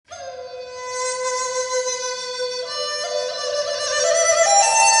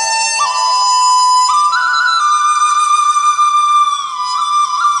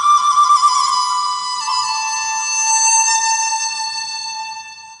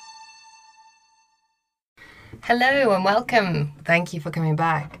Hello and welcome. Thank you for coming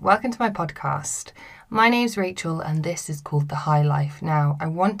back. Welcome to my podcast. My name's Rachel and this is called The High Life. Now, I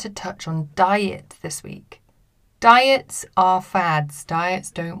want to touch on diet this week. Diets are fads.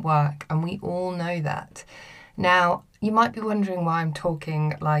 Diets don't work, and we all know that. Now, you might be wondering why I'm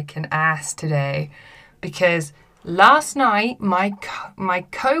talking like an ass today, because last night my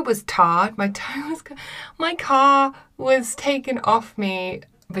toe was tarred, my car was taken off me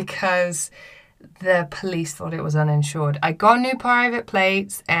because the police thought it was uninsured. I got new private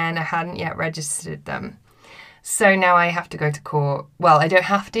plates and I hadn't yet registered them. So now I have to go to court. Well, I don't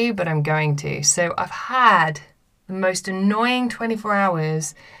have to, but I'm going to. So I've had the most annoying 24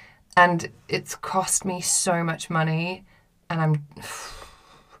 hours and it's cost me so much money and I'm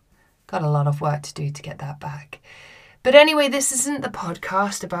got a lot of work to do to get that back. But anyway, this isn't the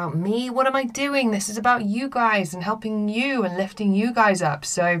podcast about me. What am I doing? This is about you guys and helping you and lifting you guys up.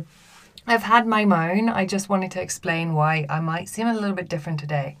 So I've had my moan. I just wanted to explain why I might seem a little bit different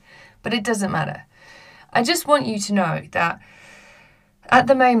today, but it doesn't matter. I just want you to know that at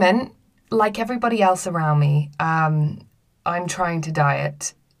the moment, like everybody else around me, I'm trying to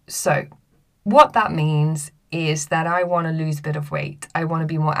diet. So what that means is that I want to lose a bit of weight. I want to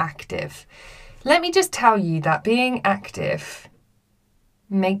be more active. Let me just tell you that being active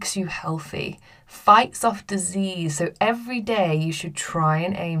makes you healthy, fights off disease. So every day you should try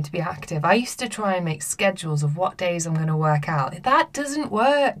and aim to be active. I used to try and make schedules of what days I'm going to work out. That doesn't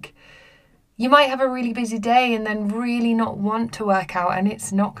work. You might have a really busy day and then really not want to work out, and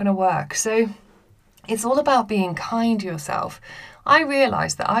it's not going to work. So it's all about being kind to yourself. I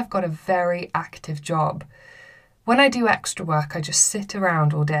realise that I've got a very active job. When I do extra work, I just sit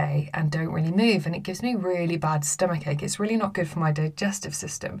around all day and don't really move, and it gives me really bad stomachache. It's really not good for my digestive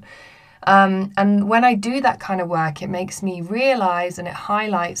system. And when I do that kind of work, it makes me realise and it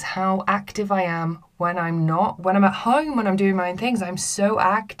highlights how active I am when I'm not. When I'm at home, when I'm doing my own things, I'm so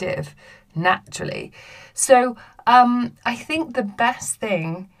active naturally. So I think the best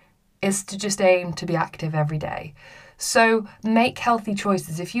thing is to just aim to be active every day. So make healthy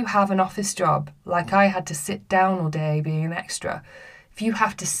choices. If you have an office job, like I had to sit down all day being an extra, if you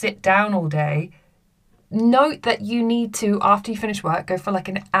have to sit down all day, note that you need to, after you finish work, go for like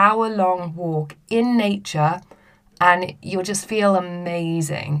an hour-long walk in nature and you'll just feel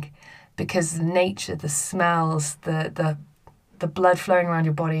amazing because nature, the smells, the blood flowing around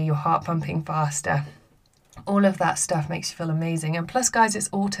your body, your heart pumping faster, all of that stuff makes you feel amazing. And plus, guys, it's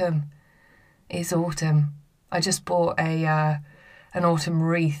autumn. It's autumn. I just bought an autumn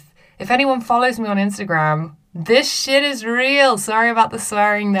wreath. If anyone follows me on Instagram, this shit is real. Sorry about the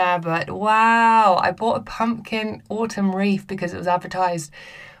swearing there, but wow. I bought a pumpkin autumn wreath because it was advertised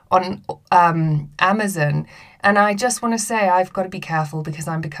on Amazon. And I just want to say I've got to be careful because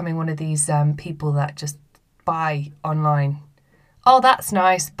I'm becoming one of these people that just buy online. Oh, that's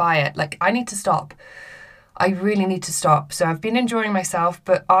nice. Buy it. Like, I need to stop. I really need to stop. So I've been enjoying myself,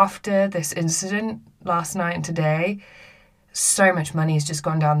 but after this incident last night and today, so much money has just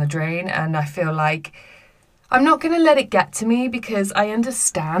gone down the drain, and I feel like I'm not going to let it get to me because I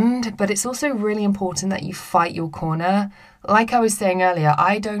understand, but it's also really important that you fight your corner. Like I was saying earlier,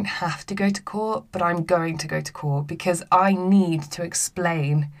 I don't have to go to court, but I'm going to go to court because I need to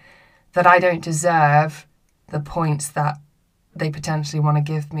explain that I don't deserve the points that they potentially want to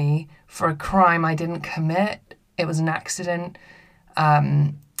give me for a crime I didn't commit. It was an accident.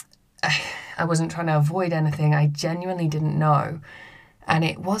 I wasn't trying to avoid anything. I genuinely didn't know. And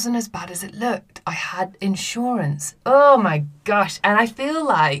it wasn't as bad as it looked. I had insurance. Oh my gosh. And I feel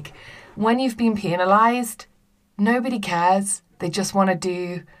like when you've been penalised, nobody cares. They just want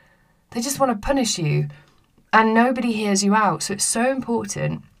to punish you. And nobody hears you out. So it's so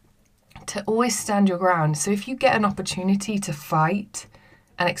important to always stand your ground. So if you get an opportunity to fight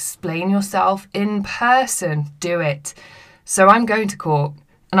and explain yourself in person, do it. So I'm going to court.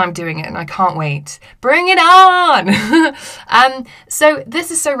 And I'm doing it and I can't wait. Bring it on! So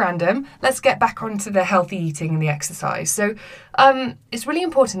this is so random. Let's get back onto the healthy eating and the exercise. So it's really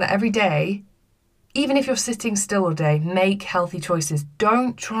important that every day, even if you're sitting still all day, make healthy choices.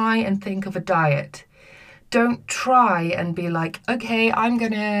 Don't try and think of a diet. Don't try and be like, okay, I'm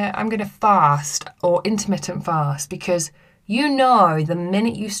gonna fast or intermittent fast, because you know the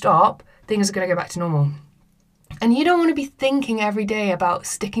minute you stop, things are gonna go back to normal. And you don't want to be thinking every day about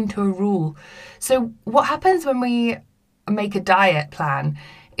sticking to a rule. So what happens when we make a diet plan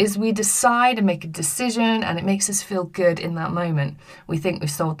is we decide and make a decision, and it makes us feel good in that moment. We think we've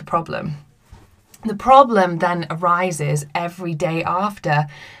solved the problem. The problem then arises every day after,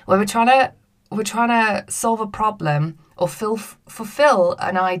 where we're trying to we're trying to solve a problem or fulfill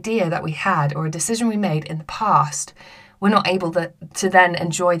an idea that we had or a decision we made in the past, we're not able to then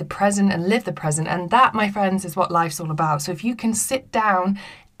enjoy the present and live the present. And that, my friends, is what life's all about. So if you can sit down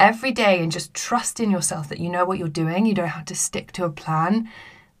every day and just trust in yourself that you know what you're doing, you don't have to stick to a plan,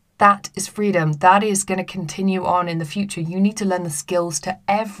 that is freedom. That is going to continue on in the future. You need to learn the skills to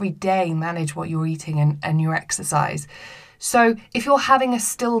every day manage what you're eating and your exercise. So if you're having a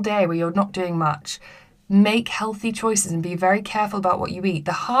still day where you're not doing much, make healthy choices and be very careful about what you eat.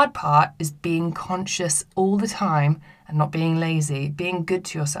 The hard part is being conscious all the time and not being lazy, being good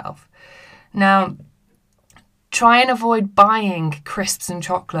to yourself. Now, try and avoid buying crisps and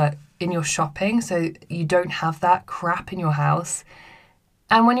chocolate in your shopping so you don't have that crap in your house.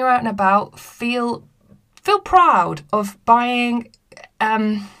 And when you're out and about, feel proud of buying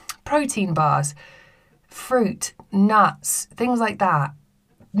protein bars, fruit, nuts, things like that.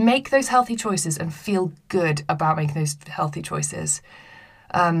 Make those healthy choices and feel good about making those healthy choices.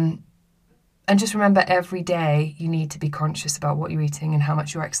 And just remember, every day you need to be conscious about what you're eating and how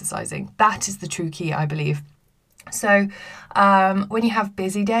much you're exercising. That is the true key, I believe. So when you have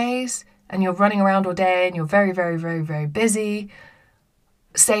busy days and you're running around all day and you're very, very, very, very busy,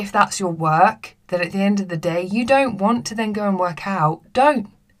 say if that's your work, that at the end of the day, you don't want to then go and work out. Don't.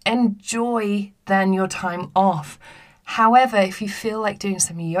 Enjoy then your time off. However, if you feel like doing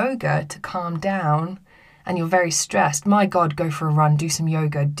some yoga to calm down and you're very stressed, my God, go for a run, do some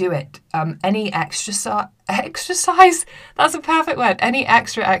yoga, do it. Any exercise, that's a perfect word. Any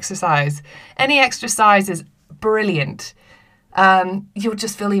exercise is brilliant. You'll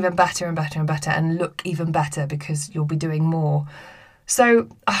just feel even better and better and better and look even better because you'll be doing more. So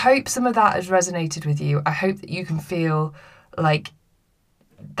I hope some of that has resonated with you. I hope that you can feel like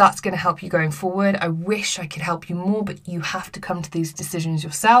that's going to help you going forward. I wish I could help you more, but you have to come to these decisions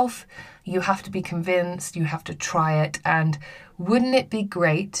yourself. You have to be convinced. You have to try it. And wouldn't it be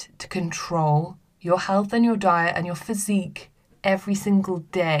great to control your health and your diet and your physique every single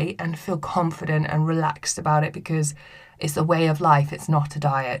day and feel confident and relaxed about it, because it's a way of life. It's not a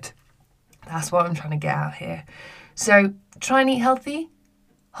diet. That's what I'm trying to get out here. So try and eat healthy.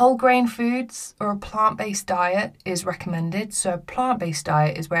 Whole grain foods or a plant-based diet is recommended. So a plant-based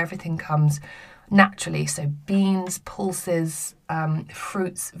diet is where everything comes naturally. So beans, pulses,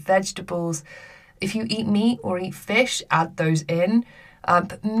 fruits, vegetables. If you eat meat or eat fish, add those in.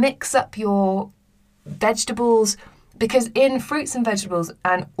 But mix up your vegetables, because in fruits and vegetables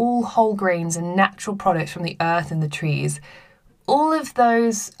and all whole grains and natural products from the earth and the trees, all of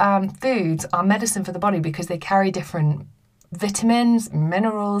those foods are medicine for the body because they carry different vitamins,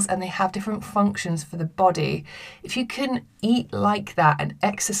 minerals, and they have different functions for the body. If you can eat like that and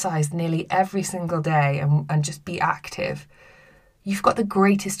exercise nearly every single day and just be active, you've got the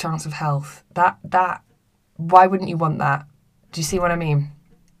greatest chance of health. Why wouldn't you want that? Do you see what I mean?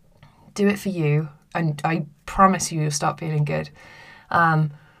 Do it for you, and I promise you'll start feeling good.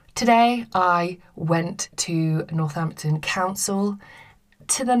 Today I went to Northampton Council,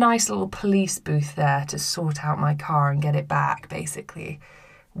 to the nice little police booth there to sort out my car and get it back, basically.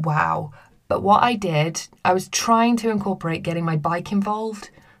 Wow. But what I did, I was trying to incorporate getting my bike involved,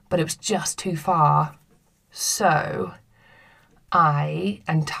 but it was just too far. So I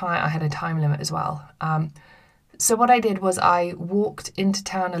had a time limit as well. So what I did was I walked into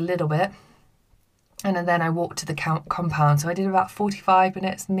town a little bit, and then I walked to the compound. So I did about 45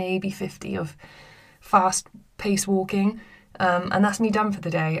 minutes, maybe 50 of fast-paced walking. And that's me done for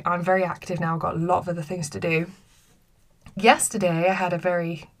the day. I'm very active now. I've got a lot of other things to do. Yesterday, I had a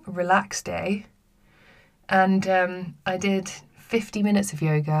very relaxed day. And I did 50 minutes of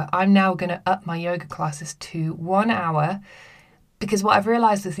yoga. I'm now going to up my yoga classes to 1 hour. Because what I've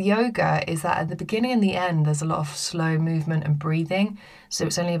realised with yoga is that at the beginning and the end, there's a lot of slow movement and breathing. So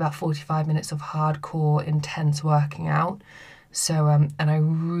it's only about 45 minutes of hardcore, intense working out. So, and I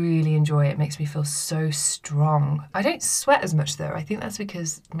really enjoy it. It makes me feel so strong. I don't sweat as much though. I think that's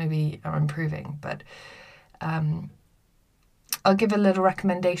because maybe I'm improving, but I'll give a little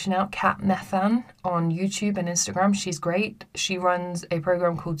recommendation out. Kat Methan on YouTube and Instagram. She's great. She runs a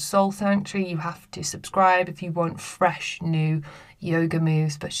program called Soul Sanctuary. You have to subscribe if you want fresh, new yoga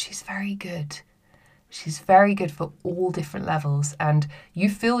moves, but she's very good. She's very good for all different levels, and you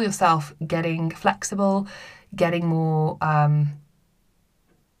feel yourself getting flexible, getting more.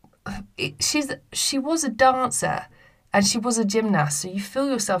 She was a dancer and she was a gymnast, so you feel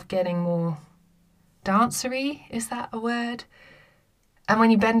yourself getting more dancery. Is that a word? And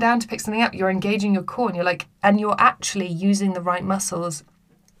when you bend down to pick something up, you're engaging your core, and you're actually using the right muscles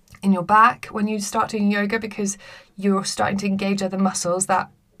in your back when you start doing yoga, because you're starting to engage other muscles that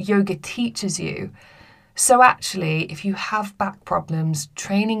yoga teaches you. So actually, if you have back problems,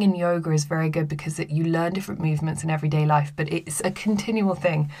 training in yoga is very good because you learn different movements in everyday life, but it's a continual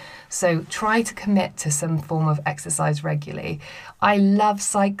thing. So try to commit to some form of exercise regularly. I love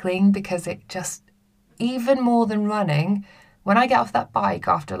cycling because it just, even more than running, when I get off that bike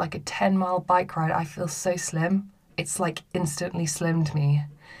after like a 10-mile bike ride, I feel so slim. It's like instantly slimmed me.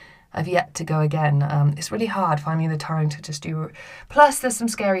 I've yet to go again. It's really hard finding the time to just do. Plus, there's some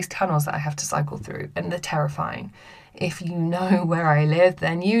scary tunnels that I have to cycle through, and they're terrifying. If you know where I live,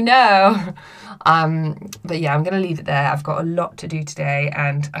 then you know. But yeah, I'm going to leave it there. I've got a lot to do today,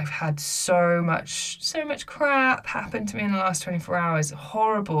 and I've had so much crap happen to me in the last 24 hours.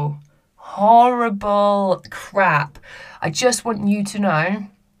 Horrible crap. I just want you to know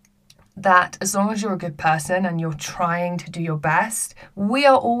that as long as you're a good person and you're trying to do your best, we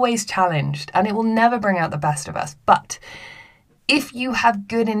are always challenged and it will never bring out the best of us. But if you have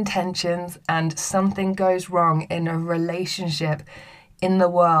good intentions and something goes wrong in a relationship, in the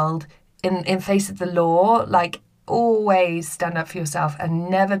world, in face of the law, like, always stand up for yourself and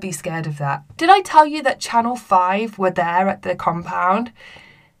never be scared of that. Did I tell you that Channel 5 were there at the compound?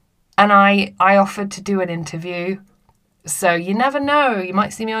 And I offered to do an interview. So you never know, you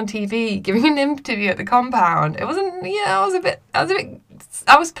might see me on TV giving an interview at the compound. It wasn't,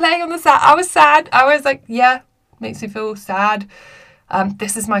 I was playing on the sad. I was sad. I was like, yeah, makes me feel sad.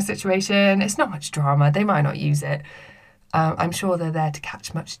 This is my situation. It's not much drama. They might not use it. I'm sure they're there to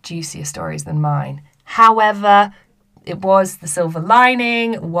catch much juicier stories than mine. However, it was the silver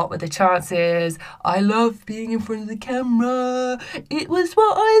lining. What were the chances? I love being in front of the camera. It was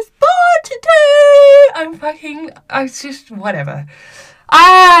what I was born to do. I was just, whatever.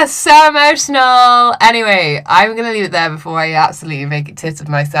 So emotional. Anyway, I'm going to leave it there before I absolutely make a tit of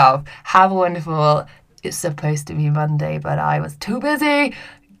myself. Have a wonderful, it's supposed to be Monday, but I was too busy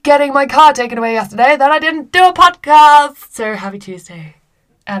getting my car taken away yesterday that I didn't do a podcast. So happy Tuesday.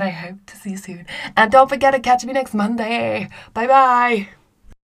 And I hope to see you soon. And don't forget to catch me next Monday. Bye-bye.